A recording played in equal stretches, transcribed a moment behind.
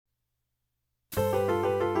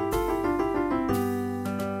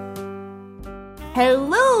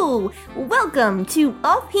Hello! Welcome to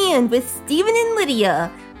Offhand with Stephen and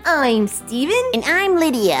Lydia. I'm Stephen. And I'm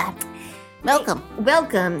Lydia. Welcome.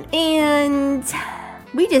 Welcome. And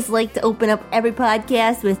we just like to open up every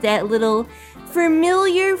podcast with that little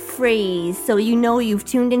familiar phrase so you know you've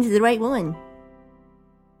tuned into the right one.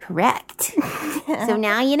 Correct. So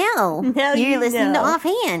now you know. Now You're you listening know. to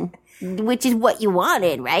Offhand, which is what you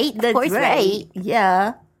wanted, right? That's of course, right?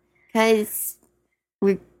 Yeah. Because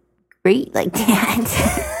we're great like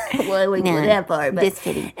that. Well, I wouldn't go that far, but just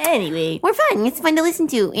kidding. Anyway. We're fun. It's fun to listen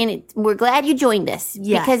to, and we're glad you joined us.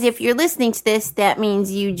 Yes. Because if you're listening to this, that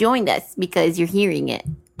means you joined us because you're hearing it.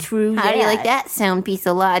 True. How do you like that sound piece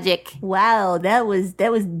of logic? Wow, that was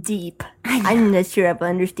deep. I'm not sure if I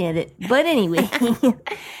understand it. But anyway.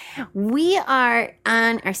 We are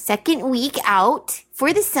on our second week out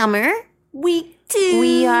for the summer. Week 2.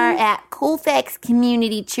 We are at Colfax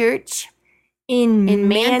Community Church in Manton,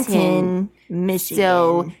 Manton, Michigan.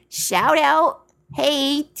 So shout out,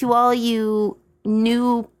 hey, to all you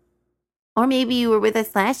new, or maybe you were with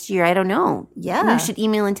us last year. I don't know. Yeah. You should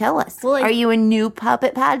email and tell us. Well, are you a new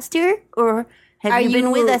Puppet Podster, or have you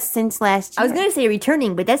been with us since last year? I was going to say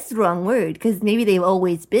returning, but that's the wrong word because maybe they've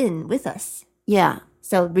always been with us. Yeah.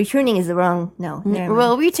 So returning is the wrong. No.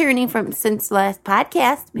 Well, returning since last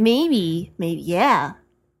podcast. Maybe. Yeah.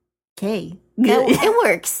 Okay. No, it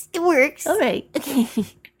works. It works. All right. Okay.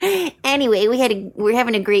 Anyway, we're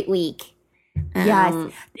having a great week.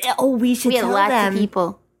 Yes. We should tell them. We had lots of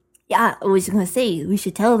people. Yeah, I was going to say, we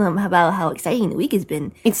should tell them about how exciting the week has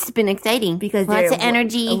been. It's been exciting. Because lots there of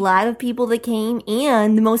energy. A lot of people that came.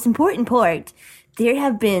 And the most important part, there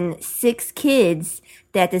have been 6 kids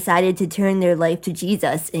that decided to turn their life to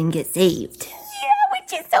Jesus and get saved. Yeah,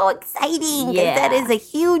 which is so exciting. Yeah. That is a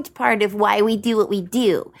huge part of why we do what we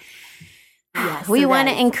do. Yes, We want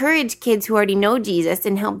to encourage kids who already know Jesus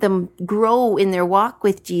and help them grow in their walk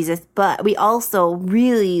with Jesus. But we also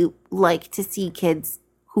really like to see kids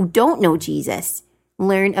who don't know Jesus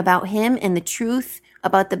learn about him and the truth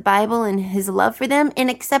about the Bible and his love for them and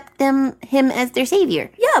accept him as their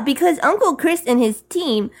savior. Yeah, because Uncle Chris and his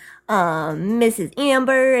team, Mrs.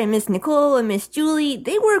 Amber and Miss Nicole and Miss Julie,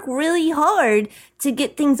 they work really hard to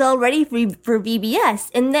get things all ready for VBS.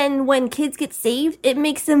 And then when kids get saved, it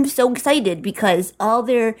makes them so excited because all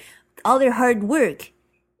their hard work,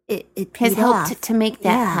 it has paid off. helped to make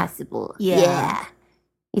that possible. Yeah.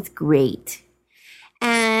 It's great.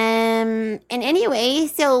 And anyway,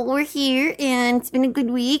 so we're here and it's been a good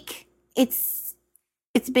week. It's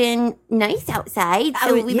been nice outside.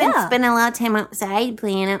 So we've been spending a lot of time outside,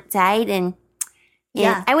 playing outside, and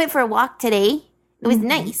I went for a walk today. It was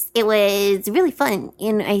nice. It was really fun.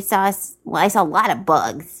 And I saw a lot of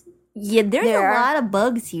bugs. Yeah, there's a lot of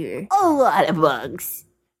bugs here. A lot of bugs.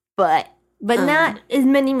 But not as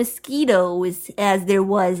many mosquitoes as there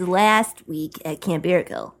was last week at Camp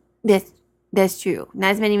Erico. That's true.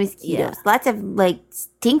 Not as many mosquitoes. Yeah. Lots of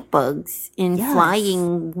stink bugs and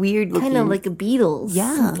flying weird looking. Kind of like beetles.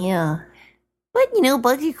 Yeah. Yeah. But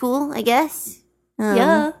bugs are cool, I guess.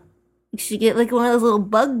 Yeah. We should get one of those little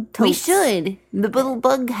bug totes. We should. The little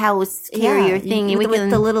bug house carrier thing. And we can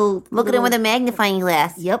look at them with a magnifying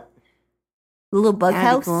glass. Yep. The little bug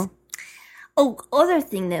house. Cool. Oh, other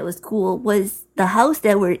thing that was cool was the house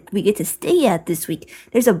that we get to stay at this week.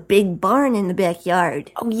 There's a big barn in the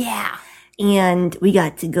backyard. Oh, yeah. And we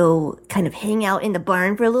got to go kind of hang out in the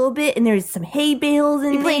barn for a little bit. And there's some hay bales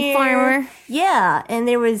in there. We played farmer. Yeah. And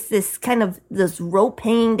there was this rope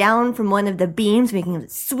hanging down from one of the beams, making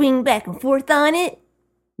it swing back and forth on it.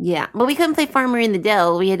 Yeah. But we couldn't play farmer in the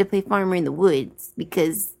dell. We had to play farmer in the woods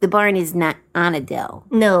because the barn is not on a dell.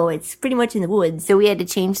 No, it's pretty much in the woods. So we had to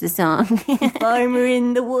change the song. Farmer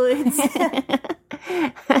in the woods.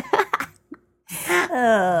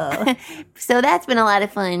 Oh. So that's been a lot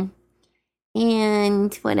of fun.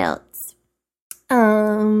 And what else?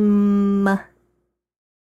 Well,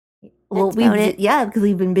 because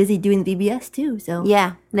we've been busy doing the VBS too. So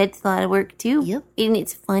yeah, that's a lot of work too. Yep, and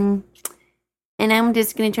it's fun. And I'm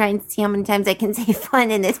just gonna try and see how many times I can say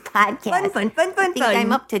fun in this podcast. Fun. I think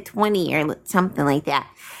I'm up to 20 or something like that.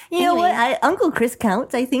 You know what? Uncle Chris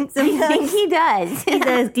counts. I think sometimes. I think he does. He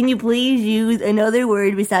says, "Can you please use another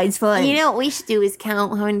word besides fun?" You know what we should do is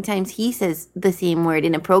count how many times he says the same word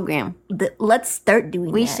in a program. Let's start doing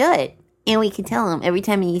that. We should. And we can tell him every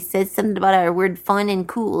time he says something about our word fun and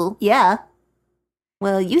cool. Yeah.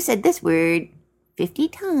 Well, you said this word 50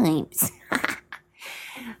 times.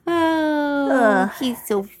 He's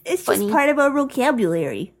so It's funny. just part of our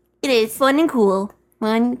vocabulary. It is. Fun and cool.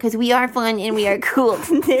 Fun, because we are fun and we are cool.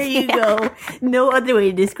 There you go. No other way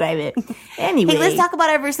to describe it. Anyway. Hey, let's talk about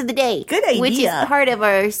our verse of the day. Good idea. Which is part of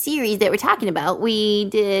our series that we're talking about.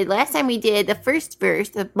 Last time we did the first verse,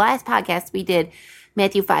 the last podcast we did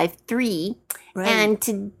Matthew 5:3. Right. And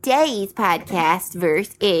today's podcast verse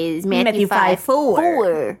is Matthew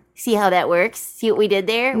 5:4. See how that works? See what we did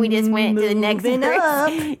there? We just went to the next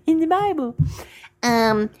verse in the Bible.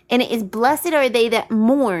 And it is, blessed are they that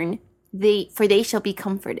mourn, for they shall be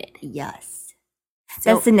comforted. Yes.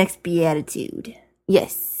 That's the next beatitude.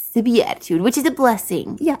 Yes, the beatitude, which is a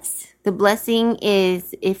blessing. Yes. The blessing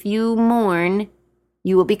is, if you mourn,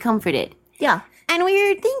 you will be comforted. Yeah. And we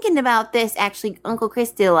were thinking about this, actually, Uncle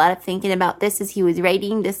Chris did a lot of thinking about this as he was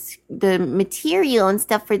writing the material and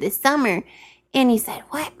stuff for this summer. And he said,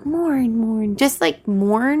 what? Mourn. Just like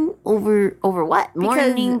mourn over what?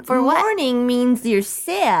 Mourning for what? Mourning means you're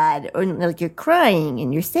sad, or like you're crying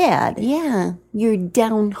and you're sad. Yeah. You're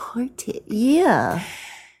downhearted. Yeah.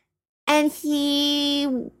 And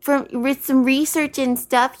with some research and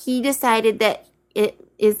stuff, he decided that it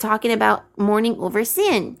is talking about mourning over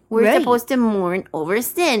sin. We're supposed to mourn over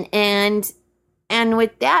sin. And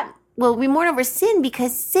with that, well, we mourn over sin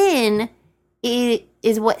because sin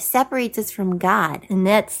is what separates us from God. And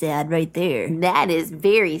that's sad right there. That is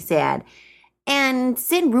very sad. And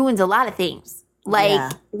sin ruins a lot of things.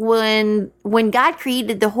 Like when God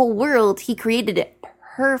created the whole world, he created it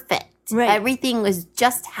perfect. Right. Everything was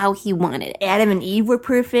just how he wanted it. Adam and Eve were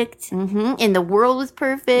perfect. Mm-hmm. And the world was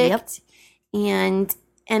perfect. Yep.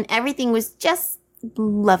 And everything was just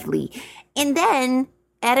lovely. And then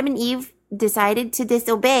Adam and Eve decided to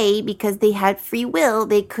disobey because they had free will.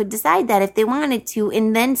 They could decide that if they wanted to.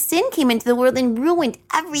 And then sin came into the world and ruined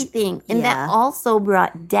everything. And that also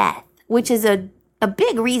brought death, which is a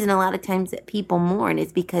big reason a lot of times that people mourn,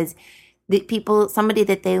 is because somebody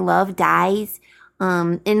that they love dies.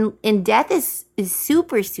 And death is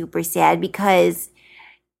super, super sad because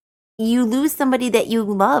you lose somebody that you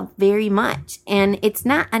love very much. And it's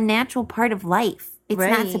not a natural part of life. It's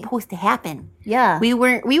not supposed to happen. Yeah. We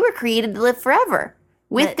were created to live forever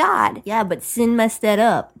with God. Yeah, but sin messed that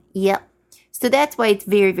up. Yep. So that's why it's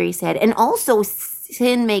very, very sad. And also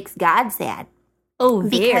sin makes God sad. Oh,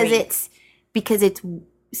 very. Because it's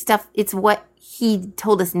stuff, it's what he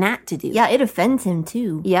told us not to do. Yeah, it offends him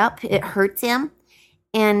too. Yep. It hurts him.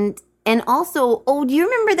 And also, do you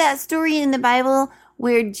remember that story in the Bible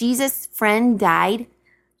where Jesus' friend died?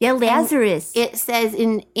 Yeah, Lazarus. And it says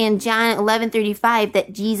in John 11:35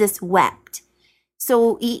 that Jesus wept.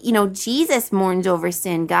 So, Jesus mourns over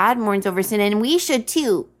sin. God mourns over sin, and we should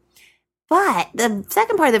too. But the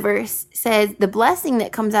second part of the verse says the blessing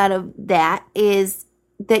that comes out of that is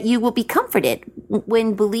that you will be comforted.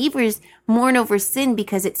 When believers mourn over sin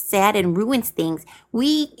because it's sad and ruins things,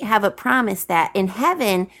 we have a promise that in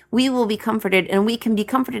heaven we will be comforted, and we can be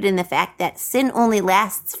comforted in the fact that sin only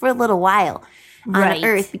lasts for a little while on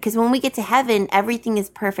earth, because when we get to heaven, everything is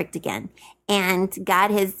perfect again. And God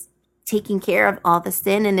has taken care of all the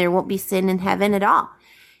sin, and there won't be sin in heaven at all.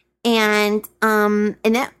 And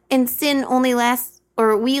sin only lasts,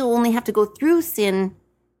 or we only have to go through sin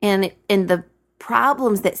and the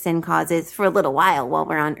problems that sin causes for a little while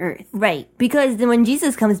we're on earth. Right. Because then when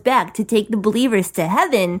Jesus comes back to take the believers to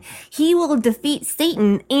heaven, he will defeat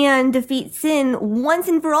Satan and defeat sin once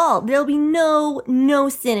and for all. There'll be no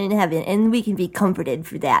sin in heaven, and we can be comforted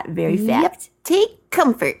for that very fact. Yep. Take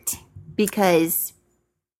comfort, because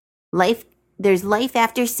there's life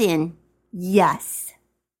after sin. Yes.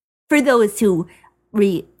 For those who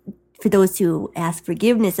ask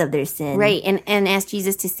forgiveness of their sin. Right, and ask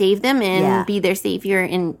Jesus to save them and be their savior.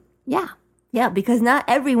 And Yeah, because not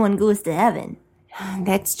everyone goes to heaven.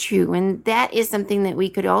 That's true. And that is something that we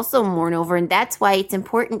could also mourn over. And that's why it's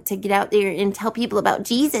important to get out there and tell people about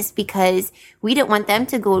Jesus, because we don't want them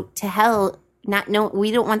to go to hell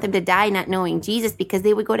we don't want them to die not knowing Jesus, because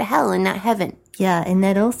they would go to hell and not heaven. Yeah, and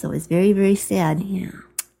that also is very, very sad. Yeah.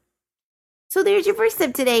 So there's your verse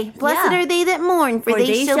of today. Blessed are they that mourn, for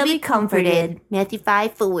they shall be comforted. Matthew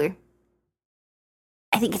 5:4.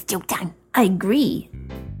 I think it's joke time. I agree.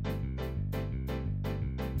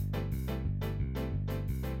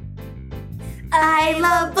 I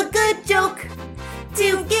love a good joke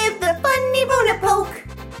to give the funny bone a poke.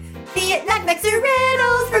 Be it knickknacks or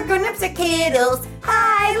riddles for grown-ups or kiddles.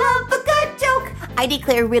 I love a good joke. I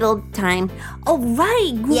declare riddle time. Oh,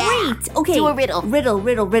 right. Great. Yeah. Okay. Do a riddle.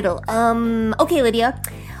 Riddle. Okay, Lydia.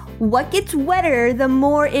 What gets wetter the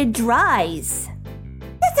more it dries?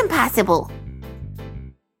 That's impossible.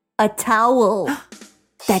 A towel.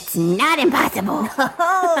 That's not impossible.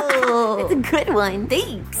 Oh. That's a good one.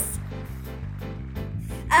 Thanks.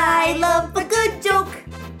 I love a good joke.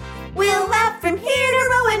 We'll laugh from here to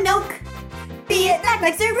Roanoke. Be it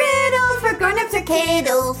knickknacks or riddles for grown-ups or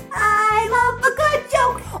kiddos. I love a good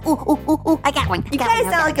joke. Ooh, I got one. You guys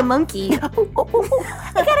sound like a monkey.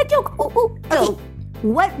 I got a joke. Okay.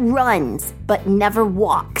 What runs but never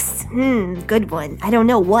walks? Good one. I don't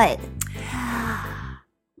know what.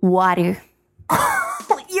 Water.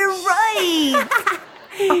 You're right.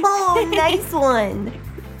 Oh, nice one.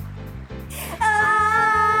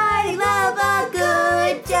 I love a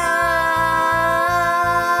good joke.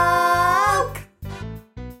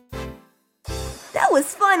 That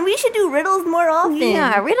was fun. We should do riddles more often.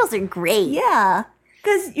 Yeah, riddles are great. Yeah.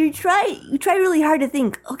 Because you try really hard to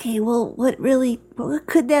think, okay, well, what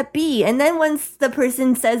could that be? And then once the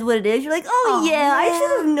person says what it is, you're like, oh yeah, I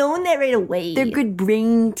should have known that right away. They're good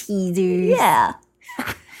brain teasers. Yeah.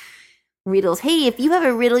 Riddles. Hey, if you have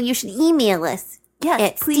a riddle, you should email us. Yes,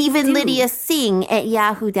 at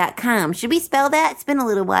StephenLydiaSing@yahoo.com. Should we spell that? It's been a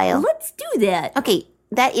little while. Let's do that. Okay,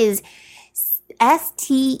 that is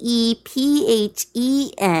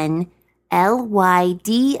StephenLydiaSing.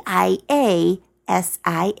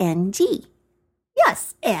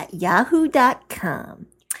 Yes, at yahoo.com.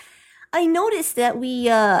 I noticed that we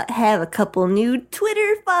have a couple new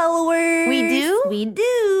Twitter followers. We do? We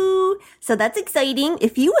do. So that's exciting.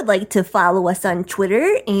 If you would like to follow us on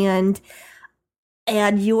Twitter and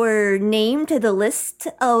add your name to the list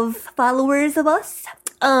of followers of us,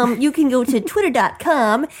 you can go to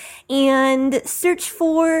twitter.com and search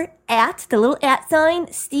for the little @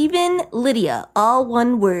 sign, Stephen Lydia, all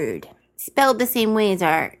one word. Spelled the same way as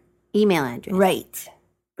our email address. Right.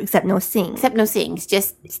 Except no sing. It's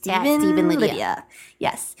just Stephen Lydia.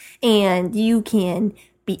 Yes. And you can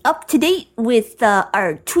be up to date with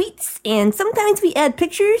our tweets, and sometimes we add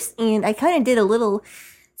pictures, and I kind of did a little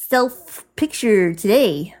self-picture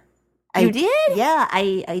today. You did? Yeah,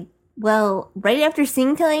 well, right after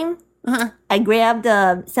sing time, I grabbed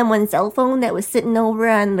someone's cell phone that was sitting over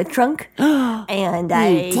on the trunk, and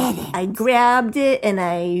I grabbed it, and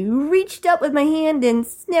I reached up with my hand and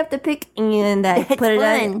snapped a pic, and I put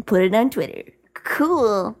it on Twitter.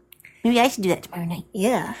 Cool. Maybe I should do that tomorrow night.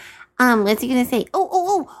 Yeah. What's he gonna say?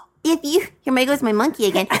 If you, here goes my monkey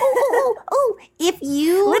again. If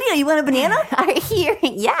you, Lydia, you want a banana? Are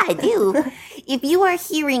hearing, yeah, I do. If you are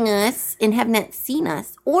hearing us and have not seen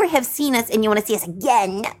us, or have seen us and you want to see us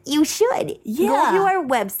again, you should. Yeah. Go to our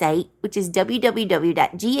website, which is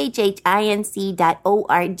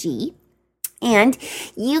www.ghhinc.org, and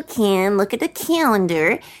you can look at the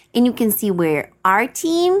calendar and you can see where our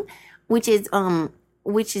team, which is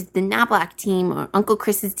the Knobloch team or Uncle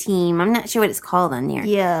Chris's team. I'm not sure what it's called on there.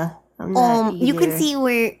 Yeah. I'm not you can see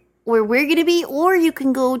where we're going to be, or you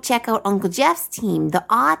can go check out Uncle Jeff's team, the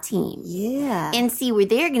Awe team. Yeah. And see where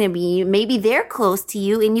they're going to be. Maybe they're close to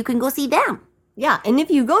you and you can go see them. Yeah. And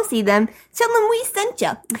if you go see them, tell them we sent you.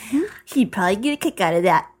 Mm-hmm. He'd probably get a kick out of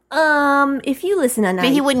that. If you listen on But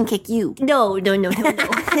he wouldn't kick you. No. No.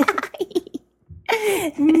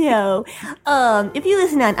 If you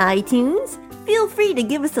listen on iTunes, feel free to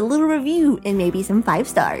give us a little review and maybe some 5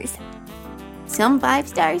 stars. Some 5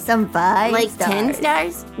 stars? Some 5 like stars. 10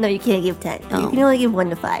 stars? No, you can't give 10. Oh. You can only give 1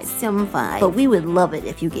 to 5. Some 5. But we would love it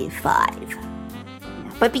if you gave 5.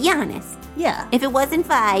 But be honest. Yeah. If it wasn't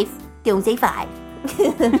 5, don't say 5.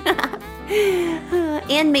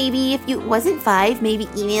 And maybe if it wasn't 5, maybe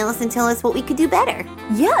email us and tell us what we could do better.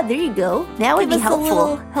 Yeah, there you go. That would be helpful. A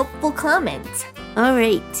little helpful comment. All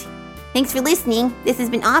right. Thanks for listening. This has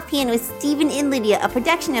been Offhand with Stephen and Lydia, a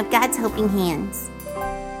production of God's Helping Hands.